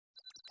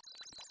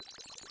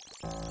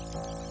Welcome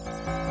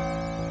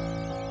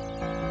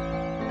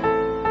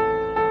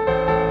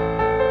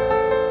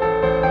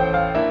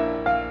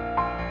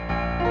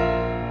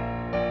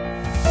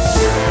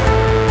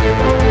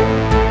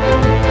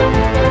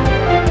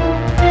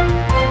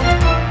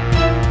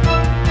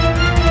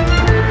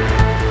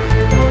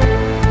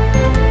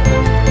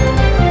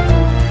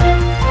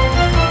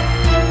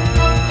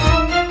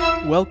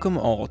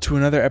all to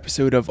another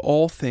episode of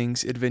All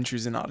Things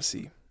Adventures in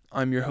Odyssey.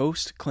 I'm your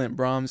host, Clint,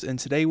 and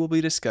today we'll be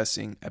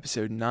discussing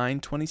episode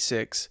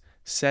 926,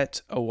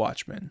 Set a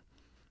Watchman.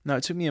 Now,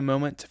 it took me a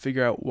moment to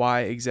figure out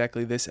why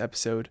exactly this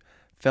episode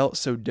felt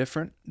so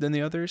different than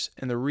the others,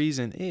 and the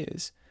reason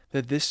is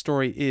that this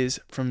story is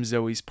from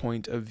Zoe's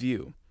point of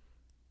view.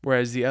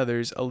 Whereas the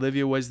others,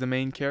 Olivia was the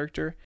main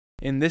character.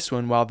 In this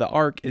one, while the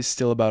arc is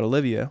still about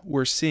Olivia,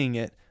 we're seeing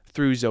it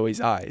through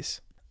Zoe's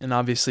eyes. And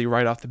obviously,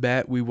 right off the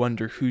bat, we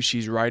wonder who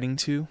she's writing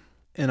to.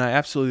 And I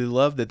absolutely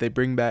love that they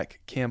bring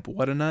back Camp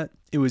Whatanut.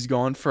 It was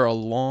gone for a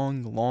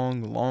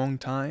long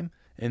time.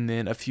 And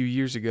then a few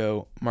years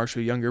ago,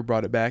 Marshall Younger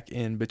brought it back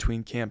in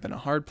Between Camp and a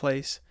Hard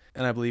Place.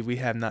 And I believe we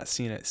have not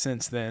seen it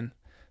since then.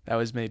 That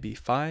was maybe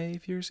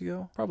 5 years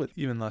ago, probably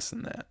even less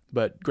than that.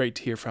 But great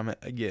to hear from it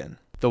again.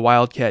 The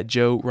Wildcat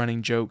Joe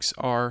running jokes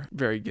are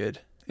very good.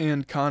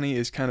 And Connie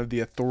is kind of the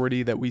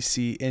authority that we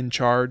see in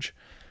charge.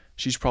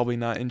 She's probably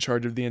not in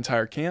charge of the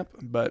entire camp,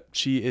 but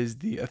she is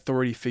the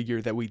authority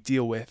figure that we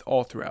deal with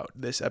all throughout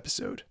this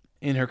episode.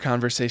 In her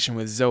conversation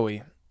with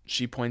Zoe,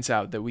 she points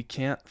out that we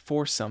can't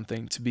force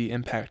something to be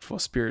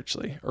impactful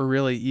spiritually, or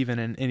really even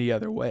in any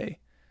other way.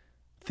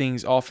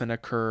 Things often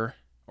occur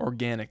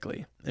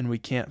organically, and we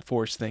can't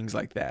force things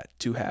like that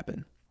to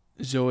happen.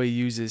 Zoe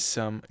uses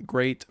some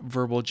great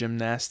verbal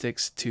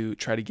gymnastics to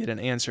try to get an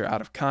answer out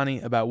of Connie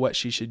about what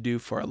she should do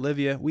for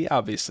Olivia. We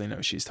obviously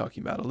know she's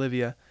talking about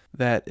Olivia.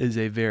 That is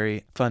a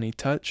very funny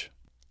touch.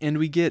 And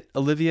we get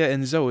Olivia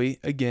and Zoe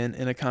again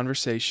in a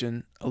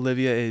conversation.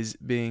 Olivia is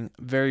being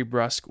very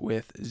brusque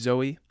with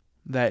Zoe.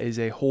 That is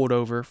a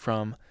holdover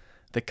from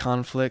the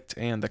conflict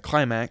and the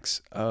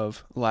climax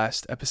of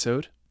last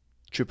episode,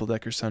 Triple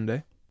Decker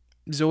Sunday.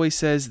 Zoe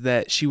says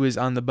that she was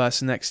on the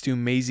bus next to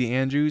Maisie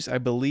Andrews, I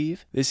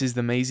believe. This is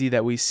the Maisie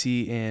that we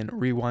see in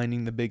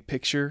Rewinding the Big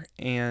Picture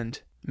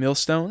and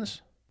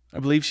Millstones. I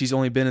believe she's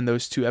only been in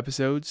those 2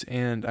 episodes,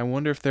 and I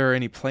wonder if there are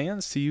any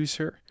plans to use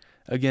her.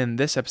 Again,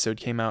 this episode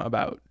came out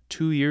about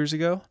 2 years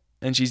ago,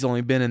 and she's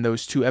only been in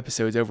those 2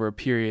 episodes over a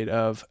period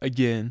of,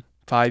 again,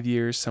 5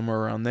 years, somewhere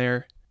around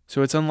there.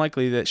 So it's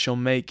unlikely that she'll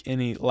make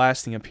any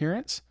lasting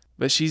appearance,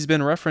 but she's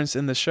been referenced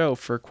in the show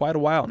for quite a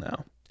while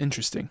now.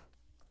 Interesting.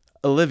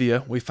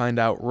 Olivia, we find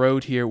out,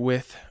 rode here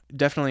with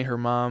definitely her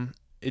mom.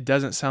 It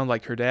doesn't sound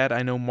like her dad.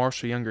 I know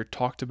Marshall Younger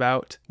talked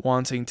about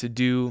wanting to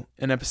do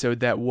an episode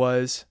that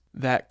was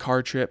that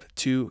car trip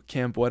to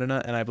Camp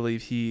Whatanut, and I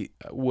believe he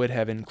would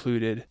have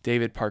included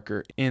David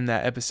Parker in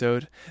that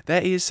episode.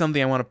 That is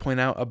something I want to point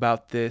out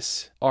about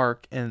this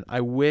arc, and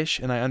I wish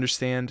and I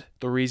understand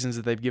the reasons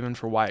that they've given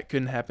for why it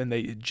couldn't happen.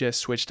 They just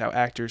switched out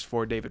actors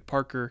for David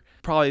Parker.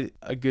 Probably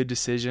a good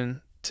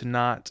decision to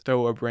not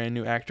throw a brand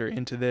new actor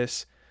into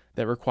this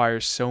that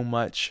requires so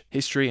much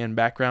history and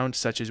background,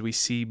 such as we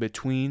see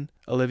between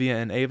Olivia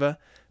and Ava.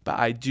 But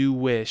I do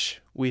wish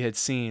we had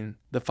seen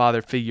the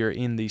father figure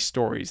in these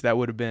stories. That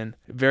would have been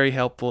very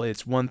helpful.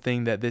 It's one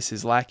thing that this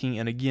is lacking.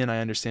 And again, I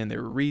understand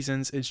there were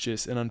reasons. It's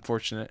just an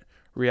unfortunate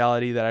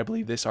reality that I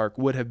believe this arc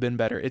would have been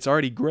better. It's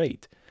already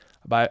great,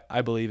 but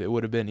I believe it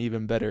would have been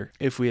even better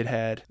if we had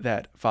had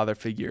that father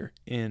figure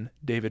in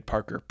David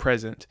Parker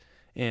present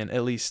in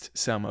at least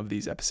some of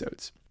these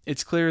episodes.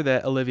 It's clear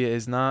that Olivia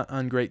is not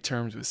on great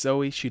terms with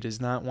Zoe. She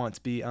does not want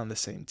to be on the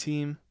same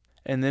team.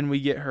 And then we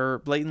get her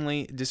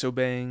blatantly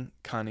disobeying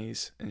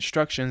Connie's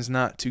instructions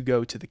not to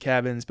go to the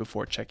cabins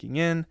before checking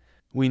in.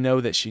 We know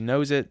that she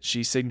knows it.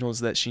 She signals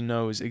that she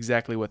knows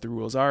exactly what the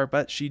rules are,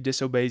 but she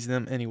disobeys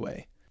them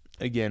anyway.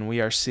 Again, we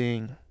are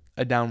seeing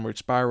a downward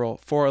spiral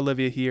for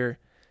Olivia here,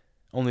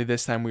 only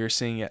this time we are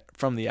seeing it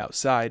from the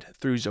outside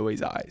through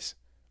Zoe's eyes.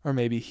 Or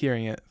maybe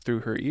hearing it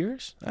through her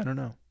ears? I don't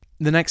know.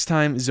 The next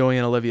time Zoe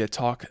and Olivia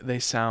talk, they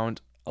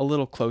sound a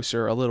little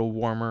closer, a little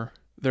warmer.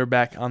 They're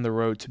back on the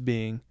road to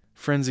being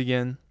friends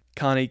again.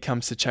 Connie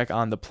comes to check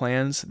on the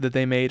plans that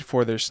they made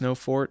for their snow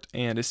fort,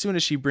 and as soon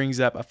as she brings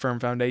up a firm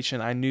foundation,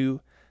 I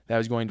knew that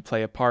was going to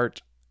play a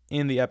part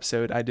in the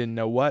episode. I didn't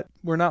know what.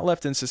 We're not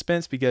left in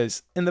suspense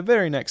because in the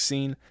very next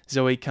scene,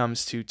 Zoe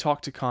comes to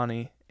talk to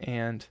Connie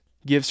and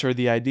gives her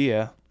the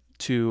idea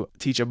to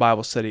teach a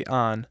Bible study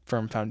on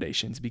firm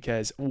foundations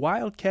because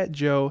Wildcat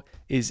Joe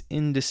is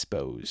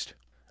indisposed.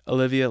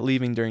 Olivia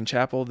leaving during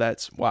chapel,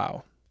 that's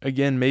wow.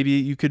 Again, maybe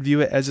you could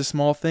view it as a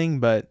small thing,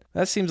 but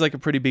that seems like a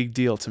pretty big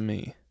deal to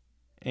me.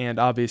 And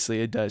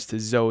obviously it does to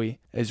Zoe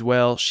as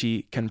well.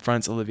 She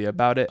confronts Olivia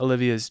about it.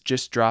 Olivia's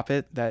just drop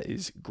it. That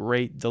is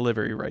great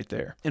delivery right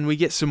there. And we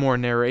get some more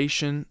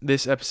narration.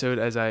 This episode,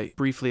 as I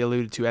briefly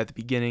alluded to at the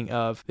beginning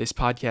of this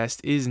podcast,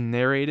 is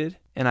narrated.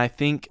 And I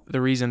think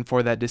the reason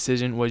for that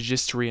decision was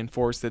just to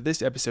reinforce that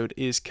this episode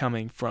is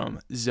coming from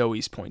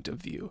Zoe's point of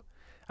view.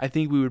 I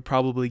think we would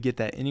probably get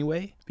that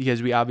anyway,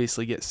 because we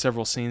obviously get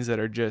several scenes that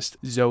are just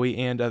Zoe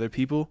and other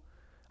people.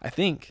 I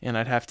think, and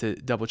I'd have to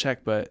double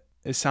check, but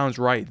it sounds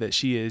right that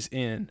she is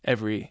in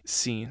every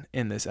scene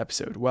in this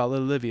episode, while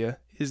Olivia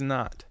is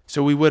not.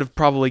 So we would have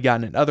probably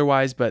gotten it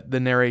otherwise, but the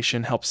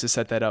narration helps to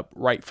set that up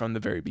right from the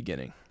very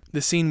beginning.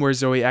 The scene where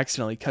Zoe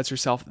accidentally cuts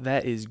herself,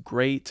 that is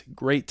great.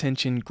 Great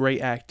tension,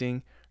 great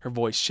acting. Her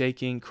voice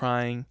shaking,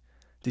 crying.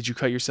 Did you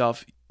cut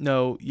yourself?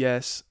 No,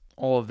 yes.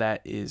 All of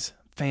that is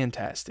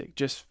fantastic.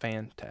 Just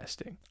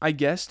fantastic. I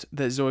guessed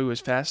that Zoe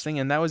was fasting,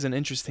 and that was an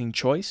interesting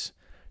choice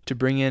to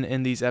bring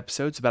in these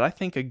episodes, but I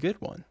think a good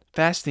one.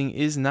 Fasting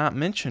is not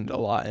mentioned a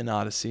lot in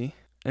Odyssey,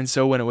 and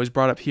so when it was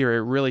brought up here,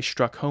 it really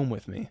struck home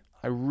with me.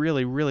 I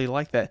really, really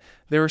like that.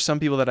 There were some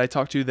people that I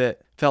talked to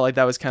that felt like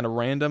that was kind of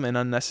random and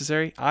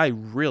unnecessary. I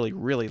really,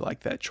 really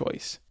like that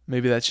choice.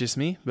 Maybe that's just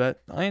me,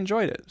 but I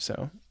enjoyed it.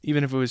 So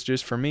even if it was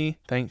just for me,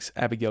 thanks,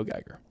 Abigail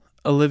Geiger.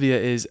 Olivia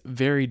is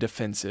very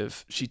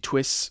defensive. She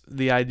twists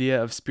the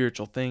idea of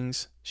spiritual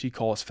things. She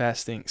calls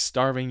fasting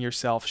starving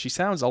yourself. She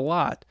sounds a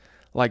lot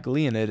like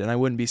Leonid, and I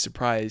wouldn't be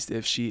surprised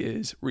if she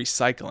is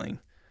recycling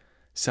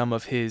some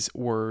of his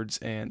words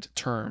and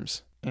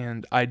terms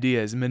and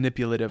ideas,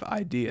 manipulative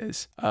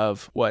ideas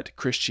of what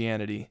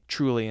Christianity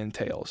truly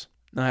entails.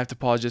 Now I have to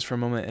pause just for a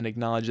moment and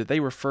acknowledge that they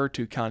refer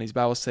to Connie's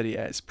Bible study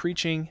as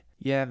preaching.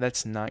 Yeah,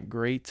 that's not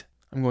great.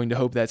 I'm going to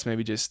hope that's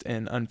maybe just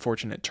an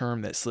unfortunate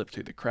term that slipped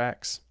through the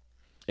cracks.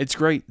 It's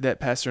great that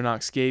Pastor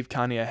Knox gave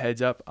Connie a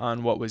heads up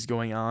on what was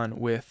going on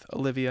with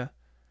Olivia,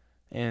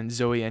 and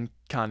Zoe and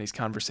Connie's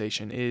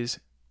conversation is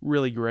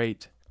really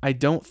great. I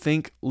don't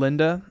think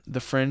Linda, the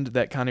friend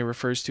that Connie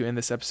refers to in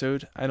this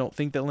episode, I don't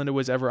think that Linda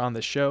was ever on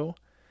the show,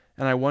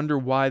 and I wonder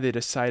why they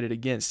decided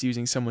against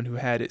using someone who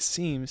had, it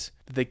seems,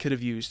 that they could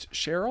have used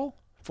Cheryl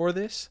for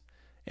this,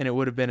 and it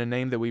would have been a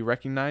name that we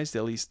recognized,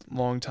 at least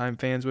longtime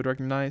fans would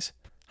recognize.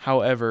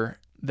 However,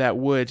 that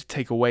would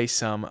take away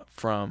some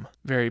from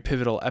very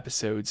pivotal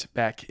episodes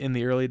back in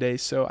the early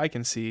days, so I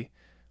can see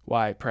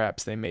why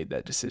perhaps they made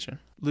that decision.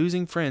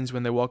 Losing friends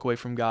when they walk away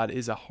from God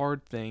is a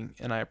hard thing,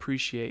 and I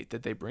appreciate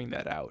that they bring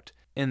that out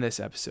in this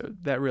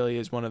episode. That really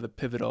is one of the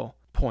pivotal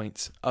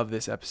points of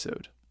this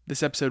episode.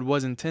 This episode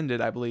was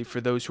intended, I believe,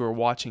 for those who are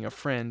watching a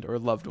friend or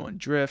loved one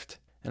drift,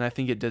 and I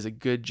think it does a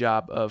good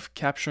job of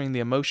capturing the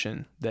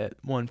emotion that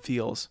one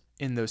feels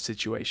in those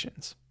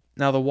situations.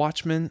 Now, the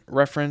Watchman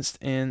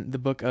referenced in the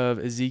book of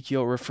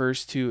Ezekiel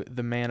refers to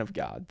the man of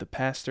God, the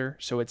pastor,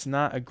 so it's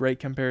not a great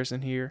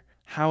comparison here.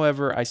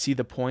 However, I see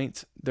the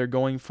point they're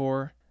going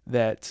for,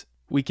 that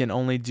we can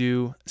only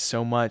do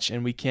so much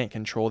and we can't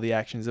control the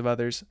actions of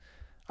others.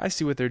 I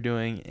see what they're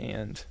doing,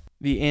 and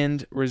the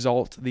end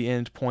result, the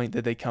end point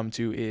that they come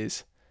to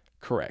is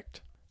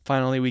correct.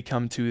 Finally, we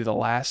come to the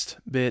last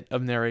bit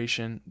of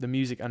narration. The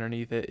music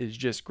underneath it is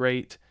just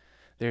great.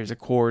 There's a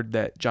chord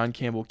that John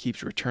Campbell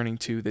keeps returning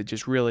to that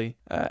just really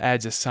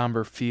adds a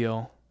somber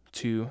feel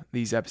to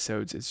these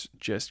episodes. It's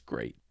just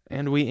great.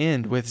 And we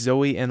end with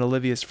Zoe and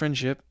Olivia's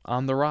friendship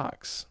on the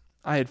rocks.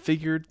 I had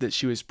figured that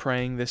she was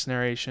praying this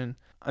narration.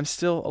 I'm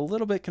still a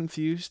little bit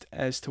confused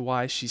as to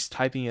why she's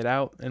typing it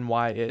out and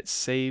why it's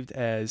saved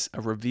as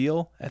a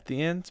reveal at the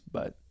end,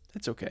 but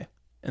it's okay.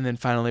 And then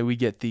finally we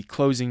get the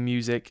closing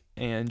music,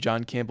 and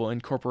John Campbell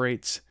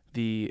incorporates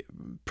the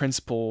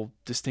principal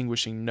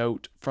distinguishing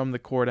note from the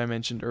chord I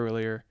mentioned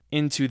earlier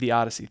into the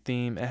Odyssey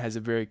theme. It has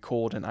a very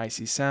cold and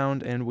icy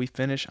sound, and we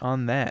finish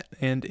on that,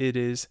 and it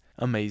is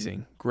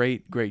amazing.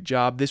 Great, great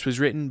job. This was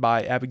written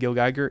by Abigail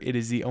Geiger. It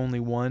is the only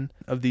one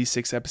of these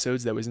 6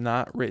 episodes that was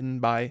not written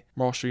by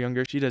Marshall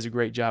Younger. She does a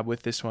great job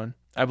with this one.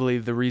 I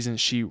believe the reason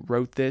she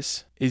wrote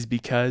this is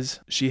because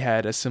she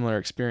had a similar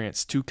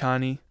experience to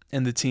Connie,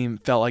 and the team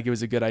felt like it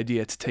was a good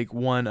idea to take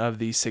one of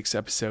these 6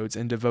 episodes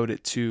and devote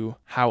it to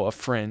how a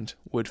friend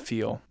would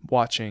feel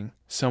watching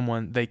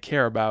someone they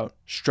care about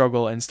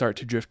struggle and start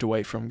to drift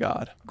away from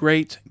God.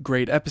 Great,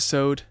 great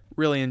episode.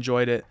 Really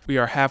enjoyed it. We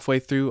are halfway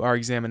through our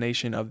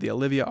examination of the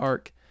Olivia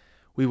Arc.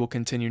 We will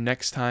continue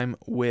next time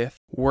with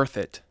Worth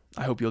It.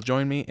 I hope you'll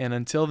join me, and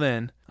until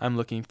then, I'm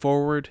looking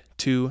forward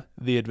to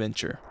the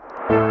adventure.